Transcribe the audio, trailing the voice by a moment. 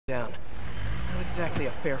exactly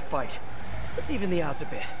a fair fight. Let's even the odds a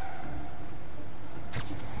bit.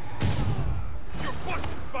 You're busted,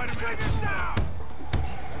 Spider-Man! Bring him down!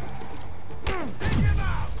 Take him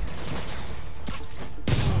out!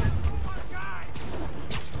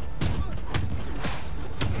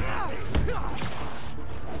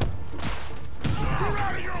 You're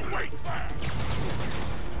out of your weight, man!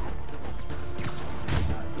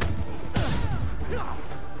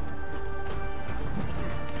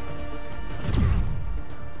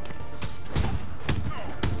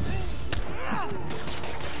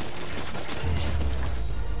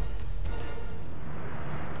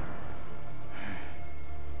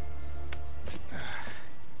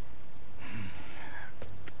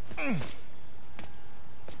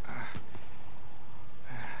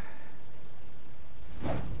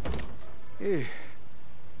 Hey,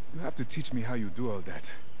 you have to teach me how you do all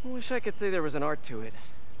that. I wish I could say there was an art to it.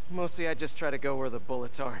 Mostly I just try to go where the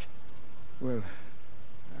bullets aren't. Well,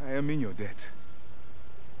 I am in your debt.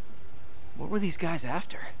 What were these guys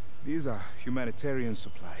after? These are humanitarian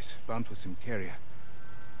supplies, bound for some carrier.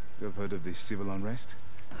 You've heard of this civil unrest?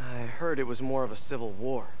 I heard it was more of a civil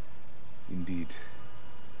war. Indeed.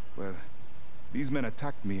 Well, these men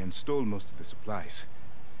attacked me and stole most of the supplies.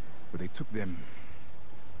 Where they took them,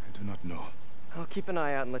 I do not know. I'll keep an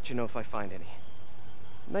eye out and let you know if I find any.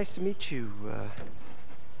 Nice to meet you,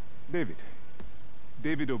 David.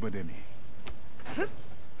 David Obademi.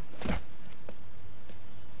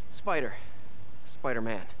 Spider.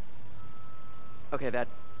 Spider-Man. Okay, that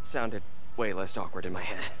sounded way less awkward in my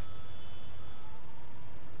head.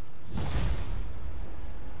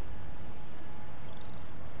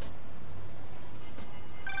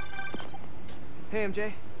 Hey,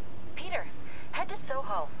 MJ. Peter, head to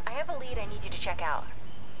Soho. I have a lead I need you to check out.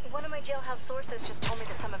 One of my jailhouse sources just told me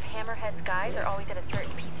that some of Hammerhead's guys are always at a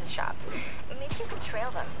certain pizza shop. Maybe you can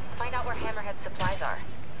trail them, find out where Hammerhead's supplies are.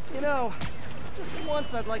 You know, just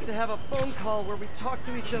once I'd like to have a phone call where we talk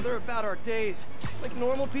to each other about our days, like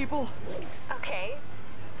normal people. Okay,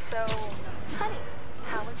 so, honey,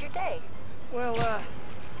 how was your day? Well,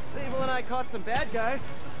 Sable and I caught some bad guys.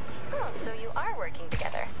 Oh, so you are working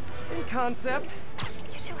together. In concept.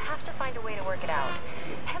 You two have to find a way to work it out.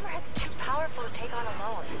 Hammerhead's too powerful to take on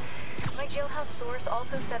alone. My jailhouse source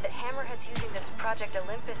also said that Hammerhead's using this Project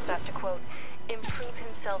Olympus stuff to, quote, improve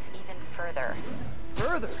himself even further.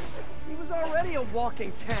 Further? He was already a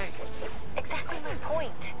walking tank. Exactly my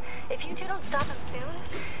point. If you two don't stop him soon,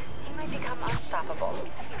 he might become unstoppable.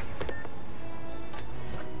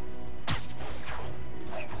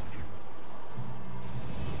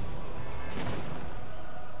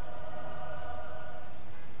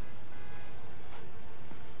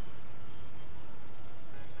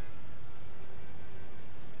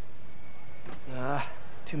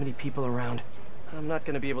 Too many people around. I'm not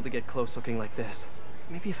gonna be able to get close looking like this.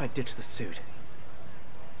 Maybe if I ditch the suit.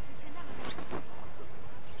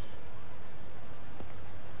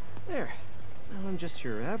 There. Now I'm just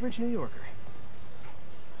your average New Yorker.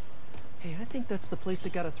 Hey, I think that's the place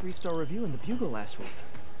that got a 3-star review in the Bugle last week.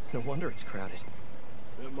 No wonder it's crowded.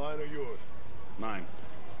 That mine or yours? Mine.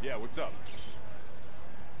 Yeah, what's up?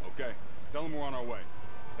 Okay, tell him we're on our way.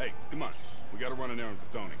 Hey, come on. We gotta run an errand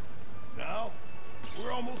for Tony. Now?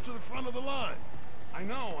 We're almost to the front of the line. I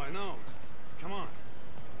know. Just come on.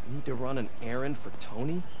 You need to run an errand for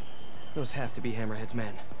Tony? Those have to be Hammerhead's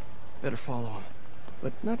men. Better follow him,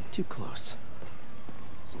 but not too close.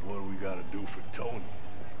 So what do we gotta do for Tony?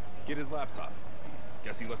 Get his laptop.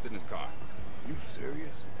 Guess he left it in his car. You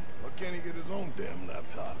serious? Why can't he get his own damn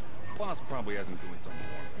laptop? Boss probably has him doing something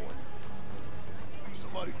more important.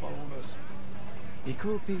 Somebody following us? Be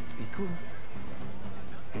cool, Pete. Be cool.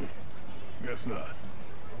 Guess not.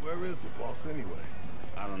 Where is the boss anyway?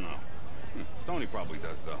 I don't know. Tony probably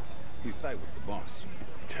does, though. He's tight with the boss.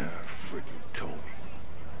 Damn freaking Tony.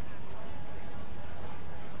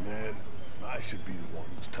 Man, I should be the one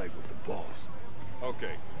who's tight with the boss.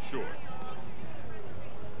 Okay, sure.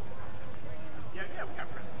 Yeah, we got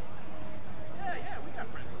friends. Yeah, we got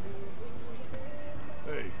friends.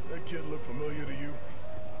 Hey, that kid look familiar to you?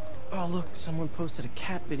 Oh, look, someone posted a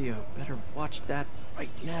cat video. Better watch that right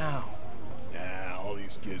now. Nah, all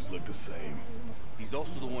these kids look the same. He's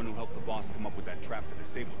also the one who helped the boss come up with that trap for the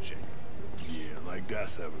disabled chick. Yeah, like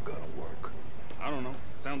that's ever gonna work. I don't know.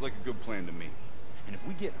 Sounds like a good plan to me. And if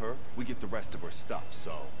we get her, we get the rest of her stuff,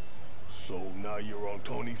 so... So now you're on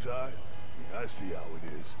Tony's side? Yeah, I see how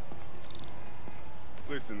it is.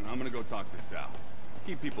 Listen, I'm gonna go talk to Sal.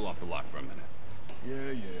 Keep people off the lot for a minute.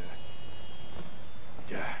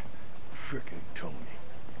 Yeah, frickin' Tony.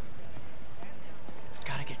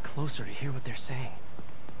 Gotta get closer to hear what they're saying.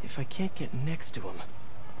 If I can't get next to him...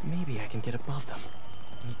 Maybe I can get above them.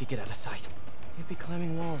 I need to get out of sight. Can't be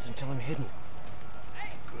climbing walls until I'm hidden.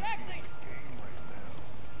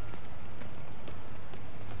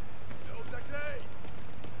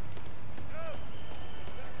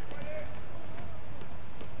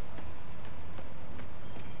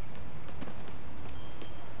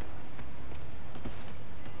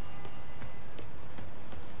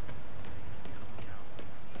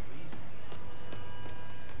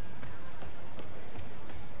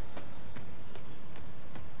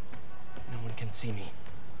 See me.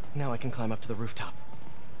 Now I can climb up to the rooftop.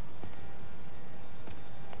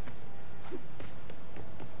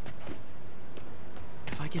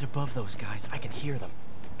 If I get above those guys, I can hear them.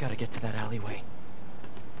 Gotta get to that alleyway.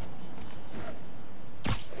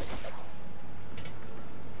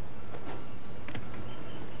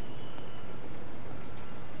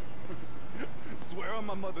 Swear on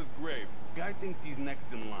my mother's grave. Guy thinks he's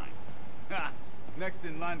next in line. Ha! Next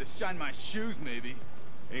in line to shine my shoes, maybe.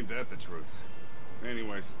 Ain't that the truth?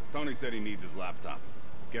 Anyways, Tony said he needs his laptop.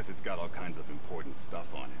 Guess it's got all kinds of important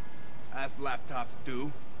stuff on it. As laptops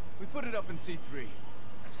do. We put it up in C3.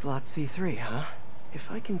 Slot C3, huh?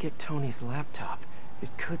 If I can get Tony's laptop,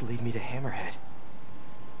 it could lead me to Hammerhead.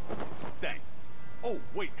 Thanks. Oh,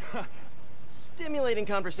 wait. Stimulating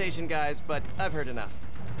conversation, guys, but I've heard enough.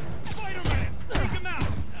 Spider-Man! Take him out!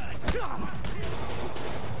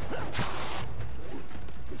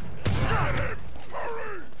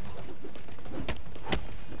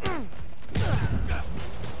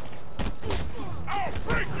 I'll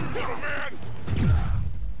break you, little man!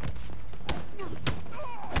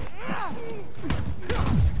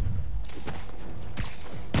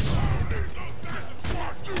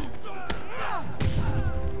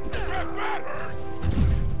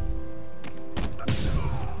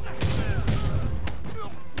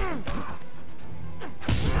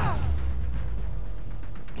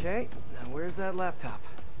 Okay, now where's that laptop?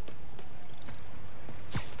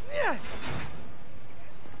 Yeah.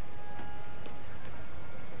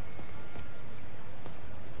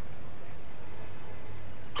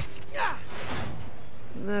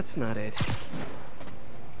 That's not it.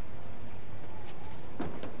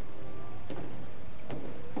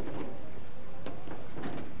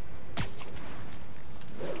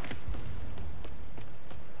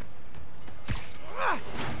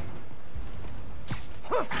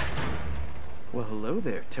 Well, hello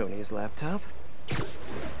there, Tony's laptop.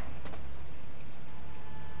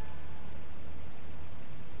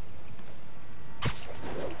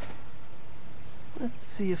 Let's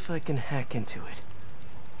see if I can hack into it.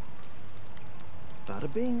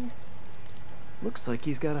 Bada bing. Looks like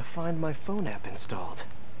he's got a Find My Phone app installed.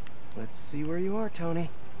 Let's see where you are, Tony.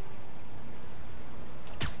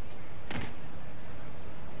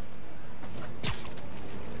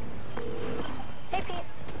 Hey, Pete.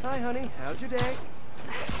 Hi, honey. How's your day?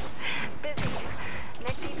 Busy.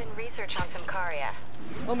 Neck deep in research on some Karia.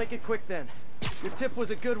 I'll make it quick then. Your tip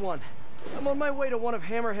was a good one. I'm on my way to one of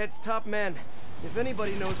Hammerhead's top men. If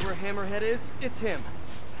anybody knows where Hammerhead is, it's him.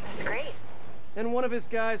 That's great. And one of his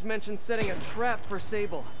guys mentioned setting a trap for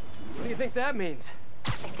Sable. What do you think that means?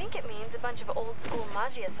 I think it means a bunch of old-school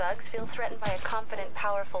Magia thugs feel threatened by a confident,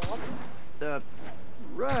 powerful woman.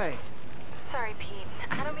 Right. Sorry, Pete.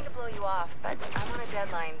 I don't mean to blow you off, but I'm on a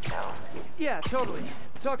deadline, so... Yeah, totally.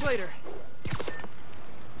 Talk later.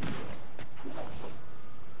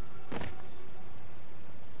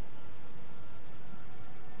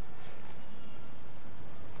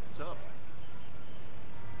 What's up?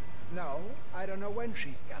 No, I don't know when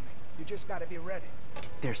she's coming. You just gotta be ready.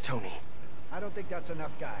 There's Tony. I don't think that's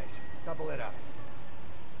enough, guys. Double it up.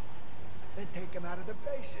 Then take him out of the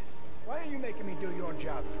bases. Why are you making me do your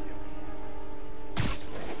job for you?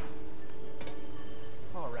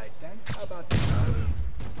 All right, then. How about this?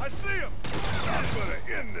 I see him! I'm gonna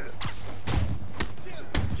end this!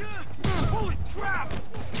 Holy crap!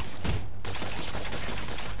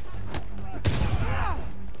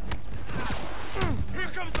 Here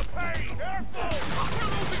comes the pain! Careful! We're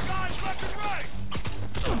losing guys left and right!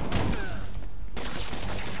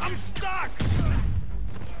 I'm stuck!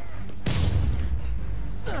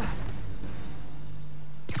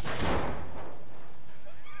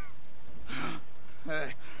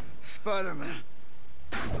 Hey, Spider-Man.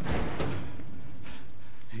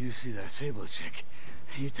 You see that Sable chick?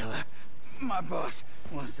 You tell her my boss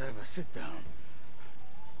wants to have a sit-down.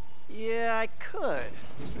 Yeah, I could.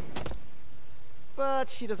 But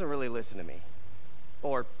she doesn't really listen to me.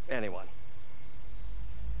 Or anyone.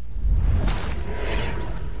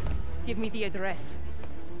 Give me the address.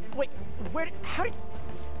 Wait, how did...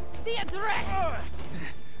 The address!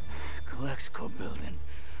 Colexco building.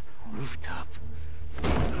 Rooftop.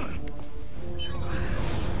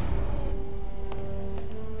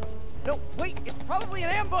 No, wait, it's probably an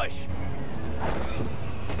ambush!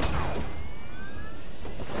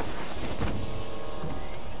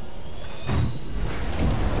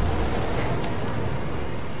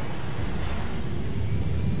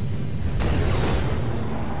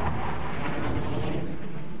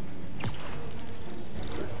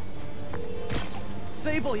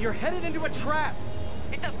 Sable, you're headed into a trap!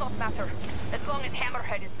 It does not matter, as long as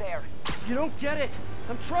Hammerhead is there. You don't get it!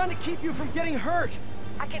 I'm trying to keep you from getting hurt!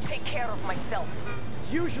 I can take care of myself.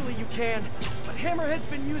 Usually you can, but Hammerhead's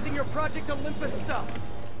been using your Project Olympus stuff.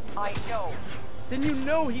 I know. Then you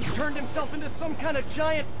know he's turned himself into some kind of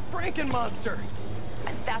giant Frankenmonster!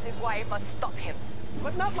 And that is why I must stop him.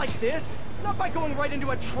 But not like this! Not by going right into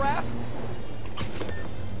a trap!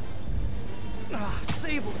 Ah,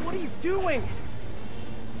 Sable, what are you doing?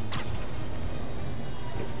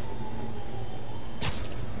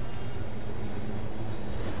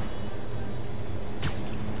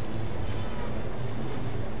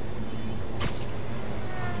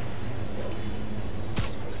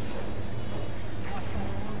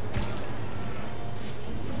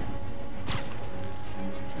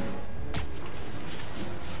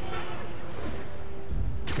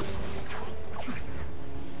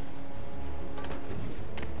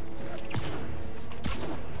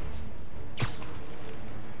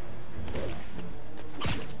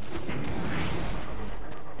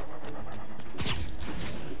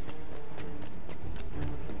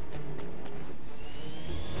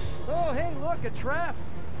 A trap.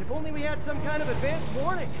 If only we had some kind of advanced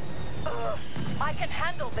warning. I can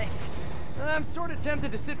handle this. I'm sort of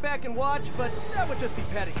tempted to sit back and watch, but that would just be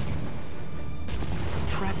petty.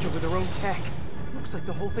 Trapped her with her own tech. Looks like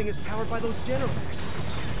the whole thing is powered by those generators.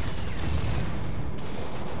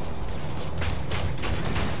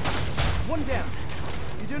 One down.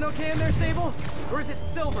 You doing okay in there, Sable? Or is it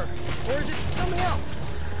Silver? Or is it something else?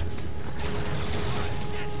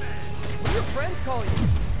 What do your friends call you?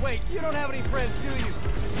 Wait, you don't have any friends, do you?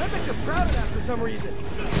 I bet you're proud of that for some reason.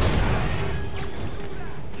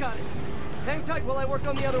 Got it. Hang tight while I work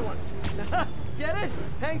on the other ones. Get it?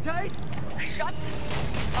 Hang tight? Shut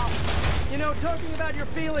up. You know, talking about your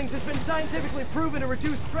feelings has been scientifically proven to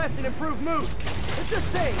reduce stress and improve mood. I'm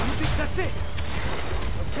just saying, you think that's it?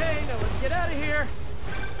 Okay, now let's get out of here.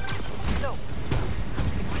 No.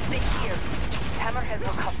 If we stay here, Hammerhead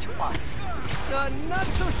will come to us. Not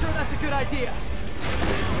so sure that's a good idea.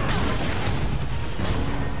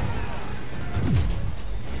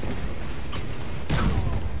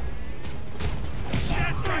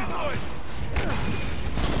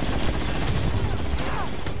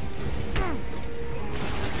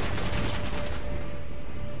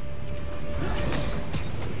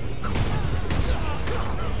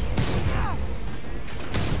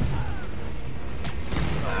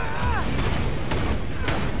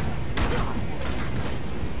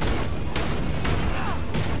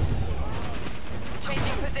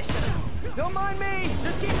 Don't mind me!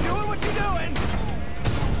 Just keep doing what you're doing!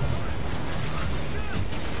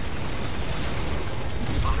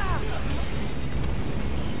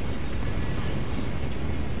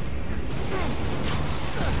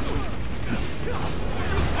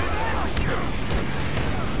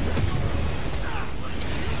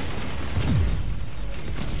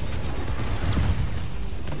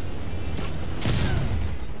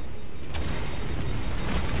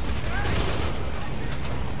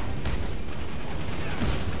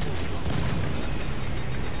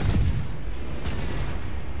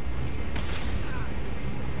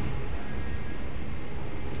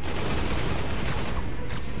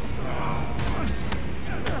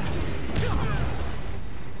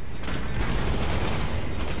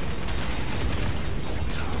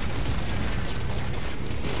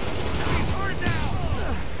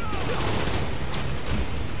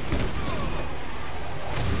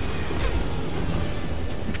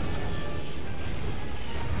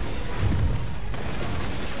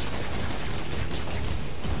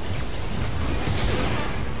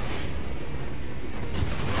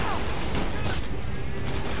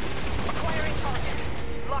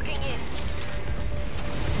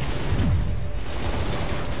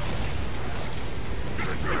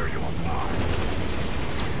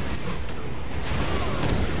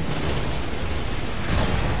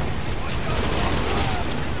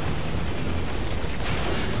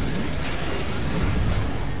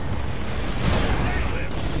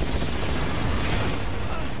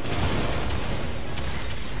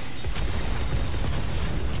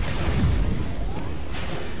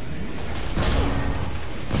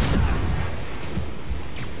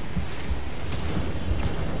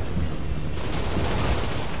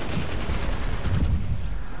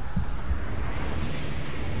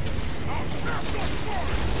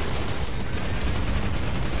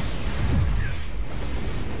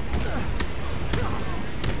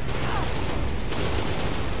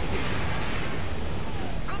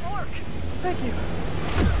 Thank you.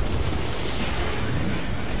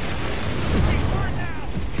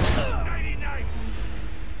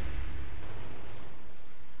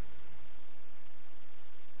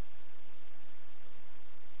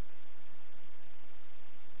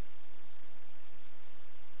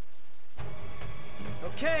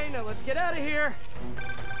 Okay, now let's get out of here.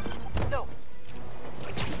 No.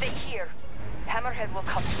 If you stay here, Hammerhead will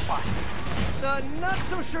come to us. Not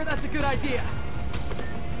so sure that's a good idea.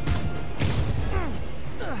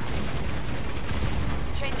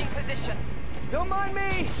 Changing position. Don't mind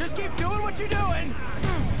me. Just keep doing what you're doing.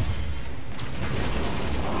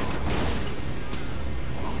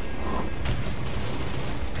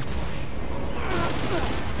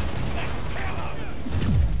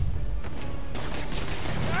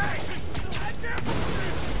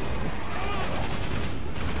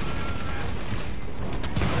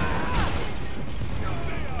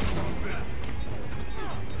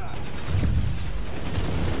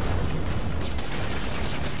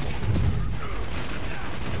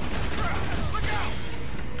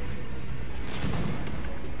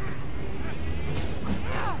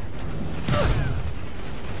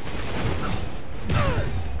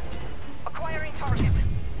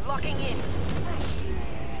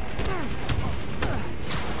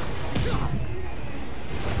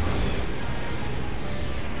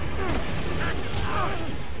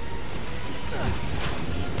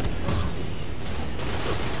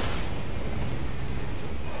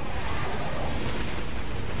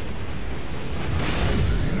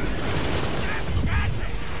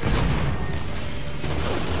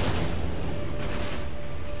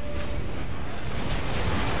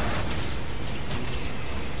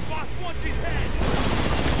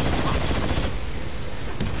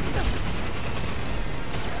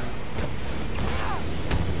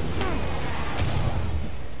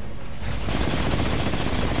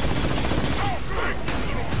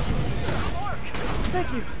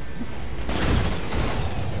 Thank you.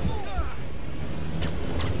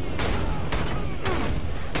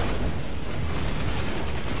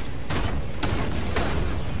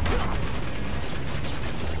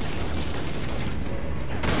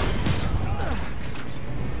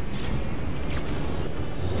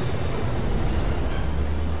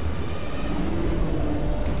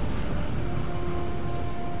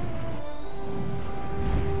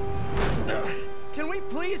 Can we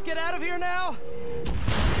please get out of here now?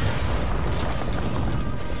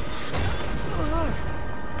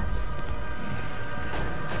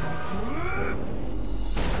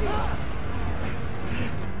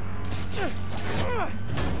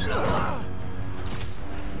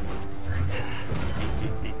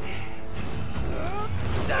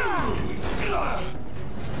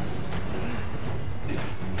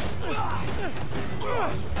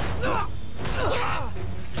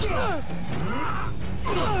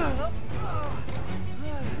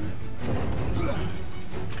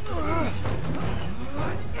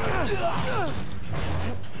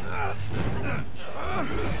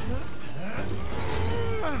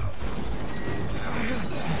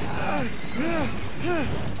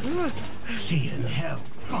 See you in hell,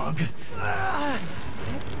 bug.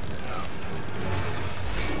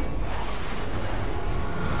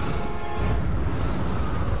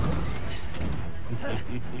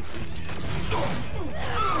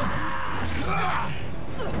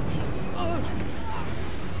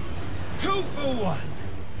 Two for one.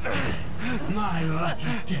 My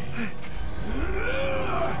lucky day.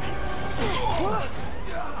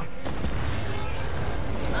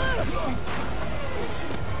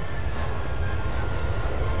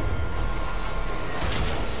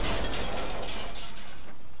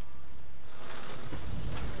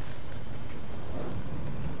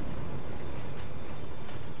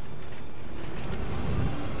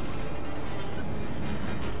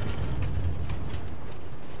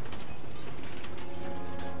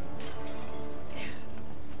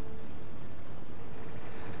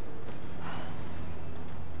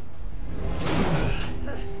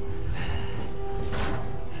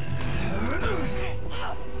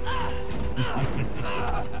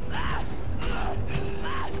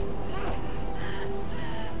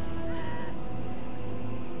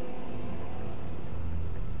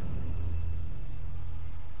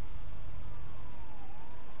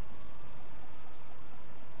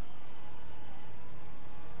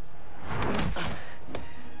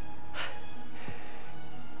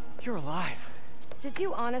 You're alive. Did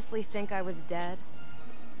you honestly think I was dead?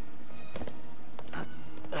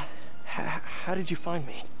 How did you find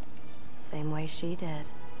me? Same way she did.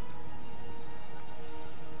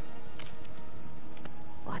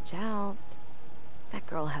 Watch out. That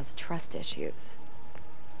girl has trust issues.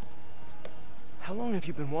 How long have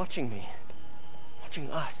you been watching me? Watching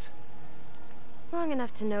us? Long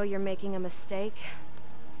enough to know you're making a mistake.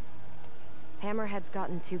 Hammerhead's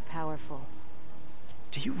gotten too powerful.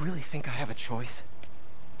 Do you really think I have a choice?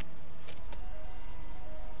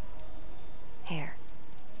 Here.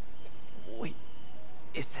 Wait,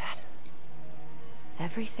 is that...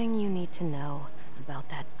 Everything you need to know about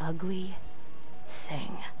that ugly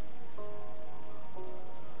thing.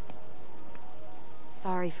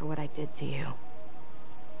 Sorry for what I did to you.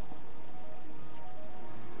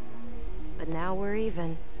 But now we're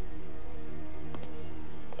even.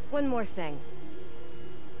 One more thing.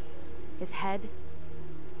 His head,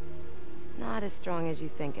 not as strong as you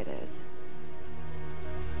think it is.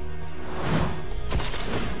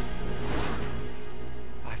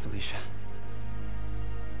 Bye, Felicia.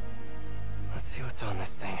 Let's see what's on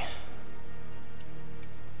this thing.